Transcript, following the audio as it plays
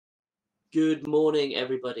Good morning,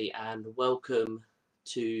 everybody, and welcome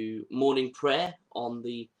to morning prayer on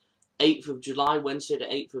the 8th of July, Wednesday, the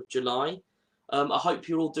 8th of July. I hope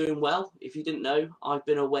you're all doing well. If you didn't know, I've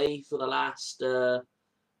been away for the last for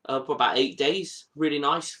about 8 days. Really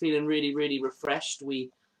nice, feeling really, really refreshed. We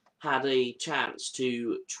had a chance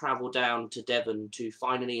to travel down to Devon to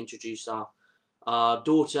finally introduce our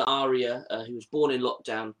daughter Aria, who was born in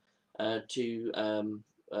lockdown, to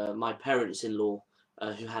my parents-in-law,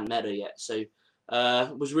 who hadn't met her yet. So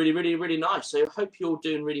it was really, really, really nice. So I hope you're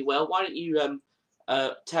doing really well. Why don't you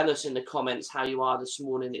tell us in the comments how you are this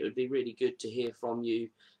morning? It would be really good to hear from you,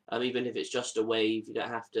 even if it's just a wave. You don't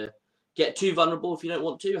have to get too vulnerable if you don't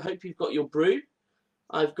want to. I hope you've got your brew.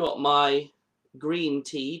 I've got my green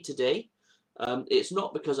tea today. It's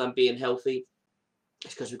not because I'm being healthy.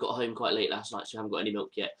 It's because we got home quite late last night, so we haven't got any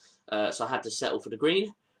milk yet. So I had to settle for the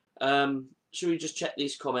green. Should we just check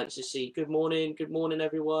these comments to see? Good morning,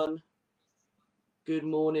 everyone. Good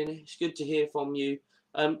morning. It's good to hear from you.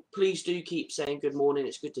 Please do keep saying good morning.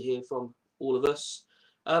 It's good to hear from all of us.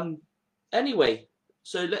 Anyway,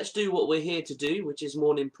 so let's do what we're here to do, which is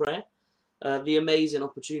morning prayer. The amazing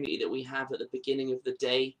opportunity that we have at the beginning of the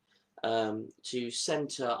day to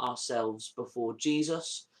center ourselves before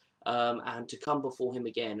Jesus and to come before him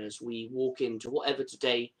again as we walk into whatever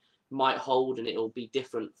today might hold, and it'll be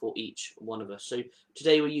different for each one of us. So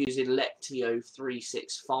today we're using Lectio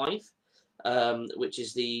 365, which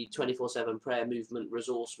is the 24/7 prayer movement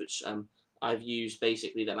resource, which I've used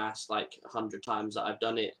basically the last like 100 times that I've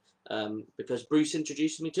done it, because Bruce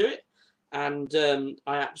introduced me to it, and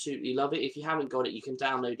I absolutely love it. If you haven't got it, you can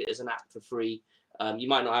download it as an app for free. You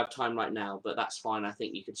might not have time right now, but that's fine. I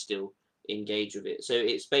think you could still engage with it. So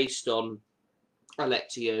it's based on a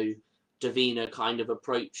Lectio Divina kind of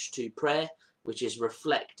approach to prayer, which is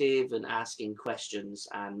reflective and asking questions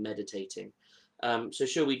and meditating. So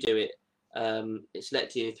shall we do it? It's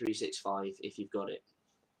Lectio 365 if you've got it.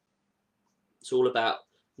 It's all about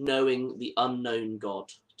knowing the unknown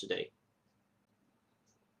God today.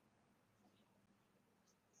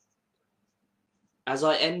 As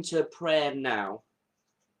I enter prayer now,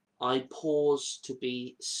 I pause to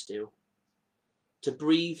be still, to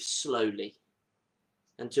breathe slowly,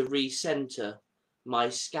 and to recenter my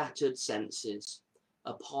scattered senses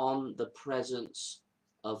upon the presence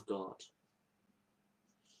of God.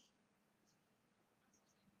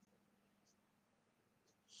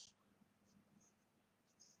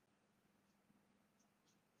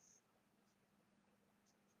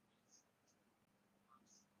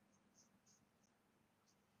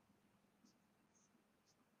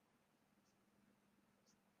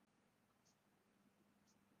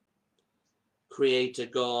 Creator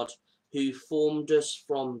God, who formed us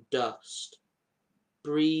from dust,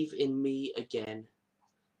 breathe in me again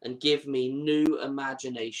and give me new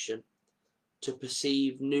imagination to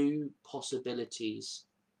perceive new possibilities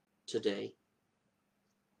today.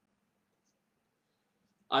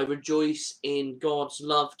 I rejoice in God's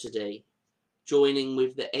love today, joining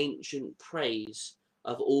with the ancient praise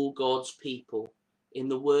of all God's people in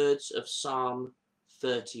the words of Psalm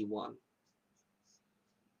 31.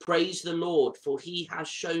 Praise the Lord, for he has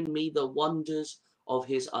shown me the wonders of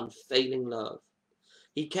his unfailing love.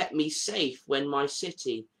 He kept me safe when my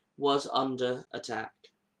city was under attack.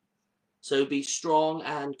 So be strong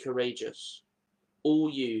and courageous, all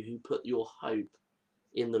you who put your hope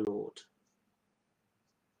in the Lord.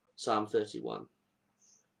 Psalm 31.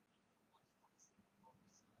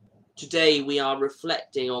 Today we are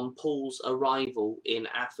reflecting on Paul's arrival in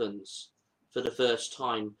Athens for the first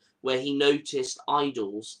time, where he noticed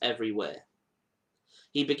idols everywhere.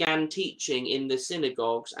 He began teaching in the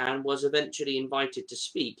synagogues and was eventually invited to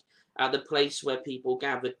speak at the place where people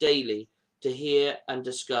gathered daily to hear and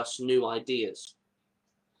discuss new ideas.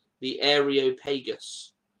 The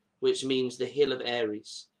Areopagus, which means the hill of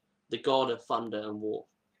Ares, the god of thunder and war.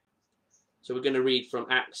 So we're going to read from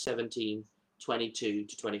Acts 17:22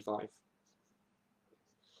 to 25.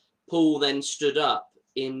 Paul then stood up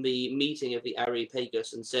in the meeting of the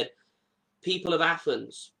Areopagus and said, "People of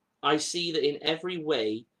Athens, I see that in every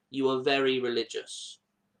way you are very religious.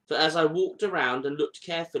 For as I walked around and looked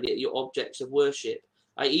carefully at your objects of worship,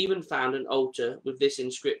 I even found an altar with this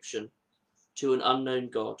inscription, 'To an unknown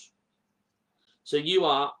God.' So you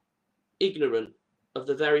are ignorant of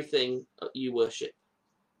the very thing you worship.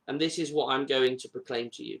 And this is what I'm going to proclaim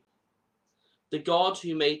to you. The God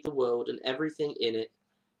who made the world and everything in it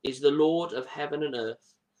is the Lord of heaven and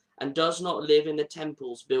earth, and does not live in the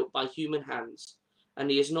temples built by human hands, and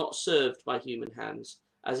he is not served by human hands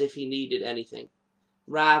as if he needed anything.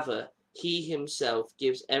 Rather, he himself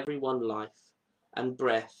gives everyone life and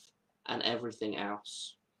breath and everything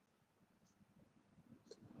else."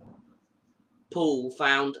 Paul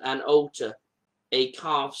found an altar, a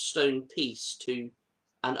carved stone piece to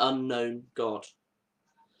an unknown God.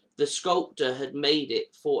 The sculptor had made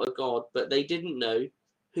it for a God, but they didn't know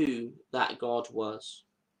who that God was.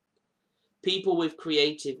 People with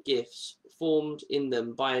creative gifts formed in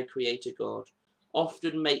them by a creator God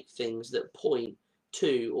often make things that point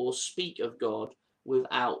to or speak of God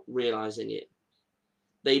without realizing it.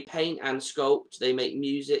 They paint and sculpt, they make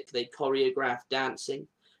music, they choreograph dancing,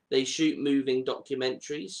 they shoot moving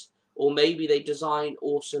documentaries, or maybe they design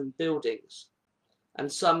awesome buildings.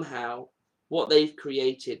 And somehow, what they've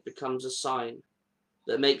created becomes a sign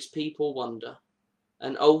that makes people wonder,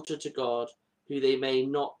 an altar to God who they may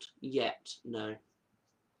not yet know.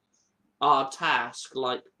 Our task,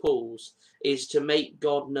 like Paul's, is to make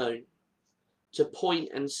God known, to point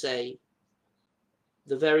and say,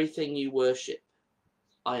 the very thing you worship,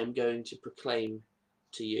 I am going to proclaim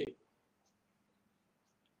to you.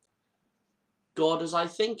 God, as I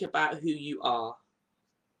think about who you are,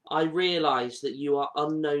 I realize that you are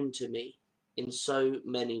unknown to me in so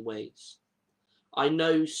many ways. I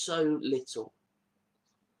know so little,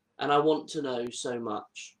 and I want to know so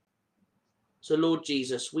much. So, Lord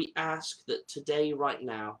Jesus, we ask that today, right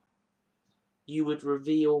now, you would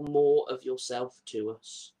reveal more of yourself to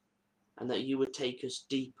us, and that you would take us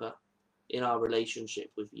deeper in our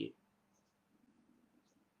relationship with you.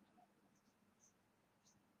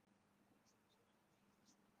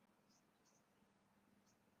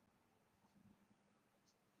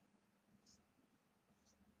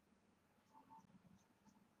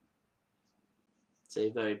 It's a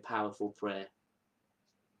very powerful prayer.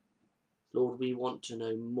 Lord, we want to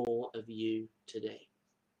know more of you today.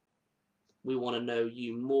 We want to know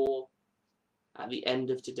you more at the end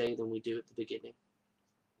of today than we do at the beginning.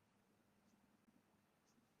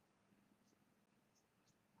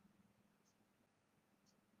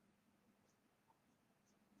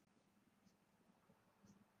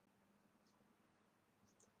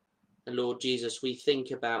 And Lord Jesus, we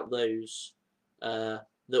think about those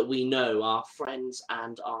that we know, our friends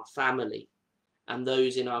and our family, and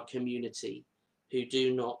those in our community who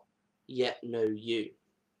do not yet know you.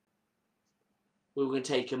 We're going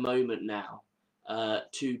to take a moment now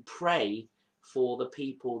to pray for the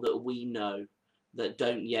people that we know that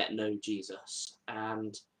don't yet know Jesus.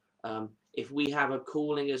 And if we have a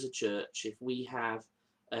calling as a church, if we have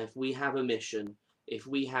a mission, if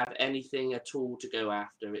we have anything at all to go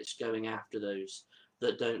after, it's going after those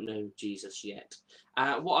that don't know Jesus yet.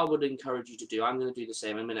 What I would encourage you to do, I'm going to do the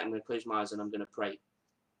same in a minute. I'm going to close my eyes and I'm going to pray.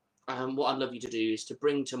 What I'd love you to do is to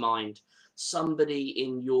bring to mind somebody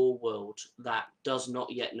in your world that does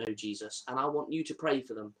not yet know Jesus, and I want you to pray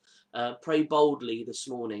for them. Pray boldly this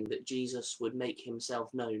morning that Jesus would make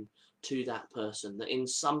himself known to that person, that in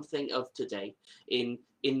something of today, in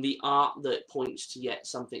the art that points to yet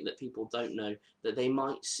something that people don't know, that they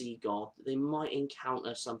might see God, that they might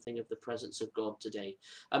encounter something of the presence of God today.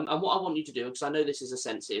 And what I want you to do, because I know this is a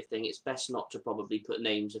sensitive thing, it's best not to probably put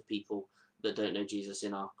names of people that don't know Jesus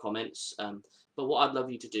in our comments. But what I'd love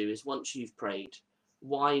you to do is, once you've prayed,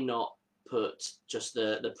 why not put just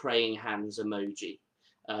the praying hands emoji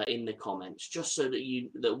in the comments, just so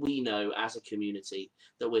that we know as a community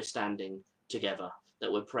that we're standing together,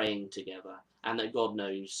 that we're praying together, and that God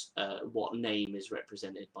knows what name is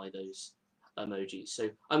represented by those emojis. So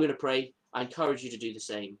I'm going to pray. I encourage you to do the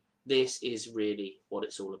same. This is really what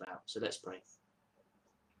it's all about. So let's pray.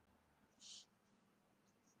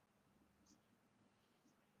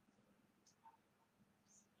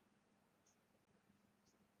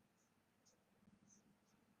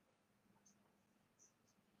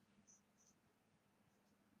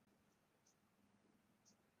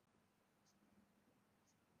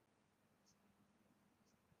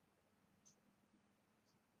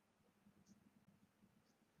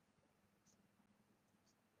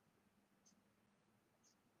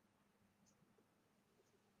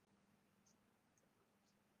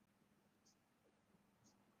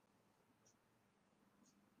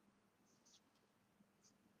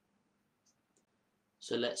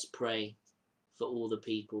 So let's pray for all the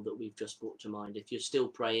people that we've just brought to mind. If you're still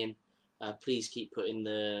praying, please keep putting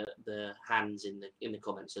the hands in the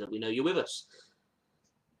comments so that we know you're with us.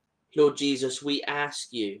 Lord Jesus, we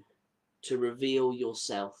ask you to reveal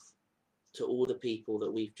yourself to all the people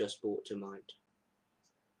that we've just brought to mind.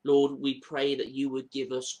 Lord, we pray that you would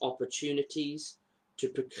give us opportunities to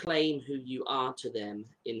proclaim who you are to them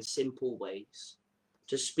in simple ways,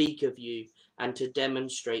 to speak of you and to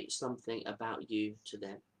demonstrate something about you to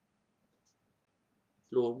them.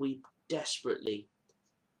 Lord, we desperately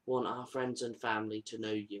want our friends and family to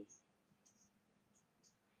know you.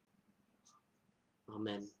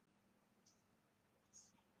 Amen.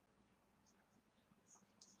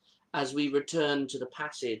 As we return to the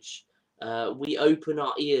passage, we open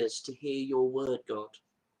our ears to hear your word, God,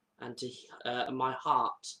 and to my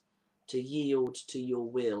heart to yield to your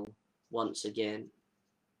will once again.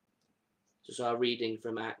 So our reading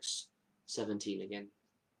from Acts 17 again.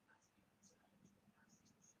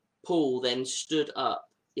 Paul then stood up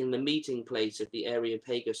in the meeting place of the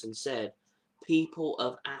Areopagus and said, "People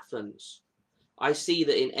of Athens, I see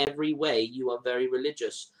that in every way you are very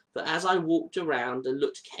religious. For as I walked around and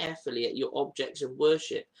looked carefully at your objects of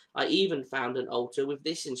worship, I even found an altar with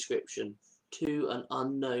this inscription, to an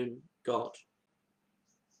unknown God."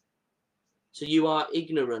 So you are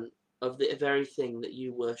ignorant of the very thing that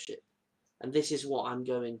you worship. And this is what I'm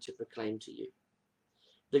going to proclaim to you.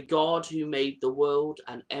 The God who made the world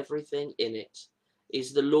and everything in it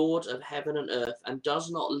is the Lord of heaven and earth, and does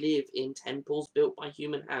not live in temples built by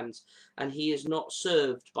human hands, and he is not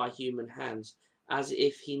served by human hands as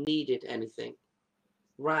if he needed anything.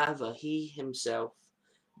 Rather, he himself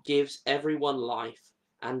gives everyone life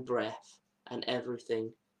and breath and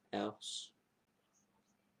everything else.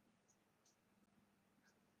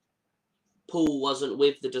 Paul wasn't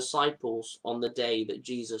with the disciples on the day that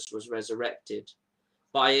Jesus was resurrected,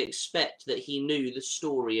 but I expect that he knew the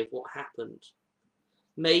story of what happened.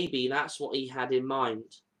 Maybe that's what he had in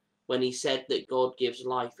mind when he said that God gives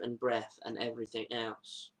life and breath and everything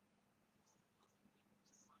else.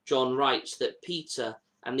 John writes that Peter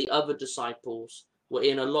and the other disciples were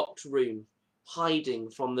in a locked room, hiding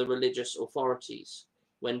from the religious authorities,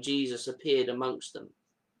 when Jesus appeared amongst them.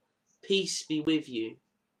 "Peace be with you,"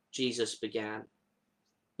 Jesus began,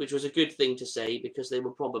 which was a good thing to say because they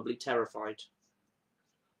were probably terrified.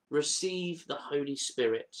 "Receive the Holy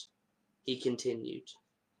Spirit," he continued.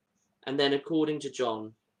 And then, according to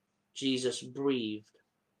John, Jesus breathed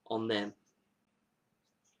on them.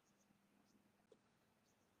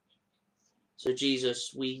 So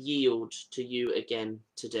Jesus, we yield to you again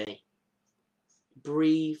today.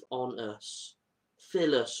 Breathe on us.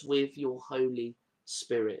 Fill us with your Holy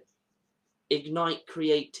Spirit. Ignite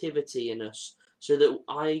creativity in us so that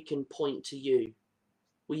I can point to you.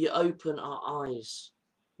 Will you open our eyes?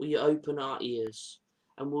 Will you open our ears?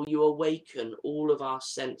 And will you awaken all of our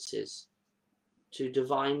senses to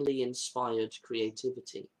divinely inspired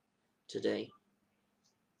creativity today?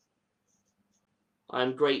 I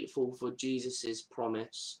am grateful for Jesus'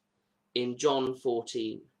 promise in John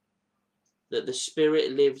 14 that the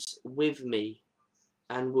Spirit lives with me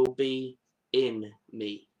and will be in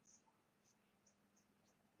me.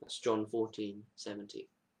 That's John 14:17.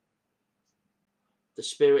 The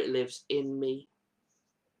Spirit lives in me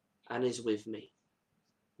and is with me.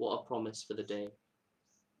 What a promise for the day.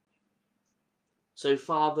 So,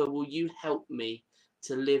 Father, will you help me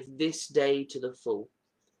to live this day to the full,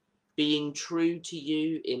 being true to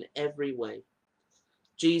you in every way.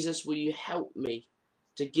 Jesus, will you help me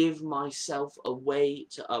to give myself away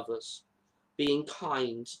to others, being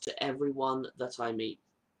kind to everyone that I meet.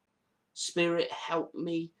 Spirit, help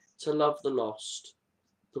me to love the lost,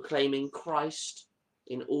 proclaiming Christ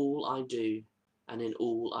in all I do and in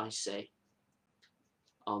all I say.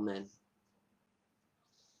 Amen.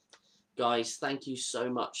 Guys, thank you so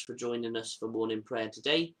much for joining us for morning prayer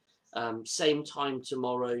today. Same time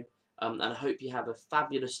tomorrow, and I hope you have a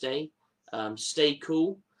fabulous day. Stay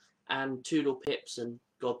cool, and toodle pips, and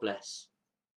God bless.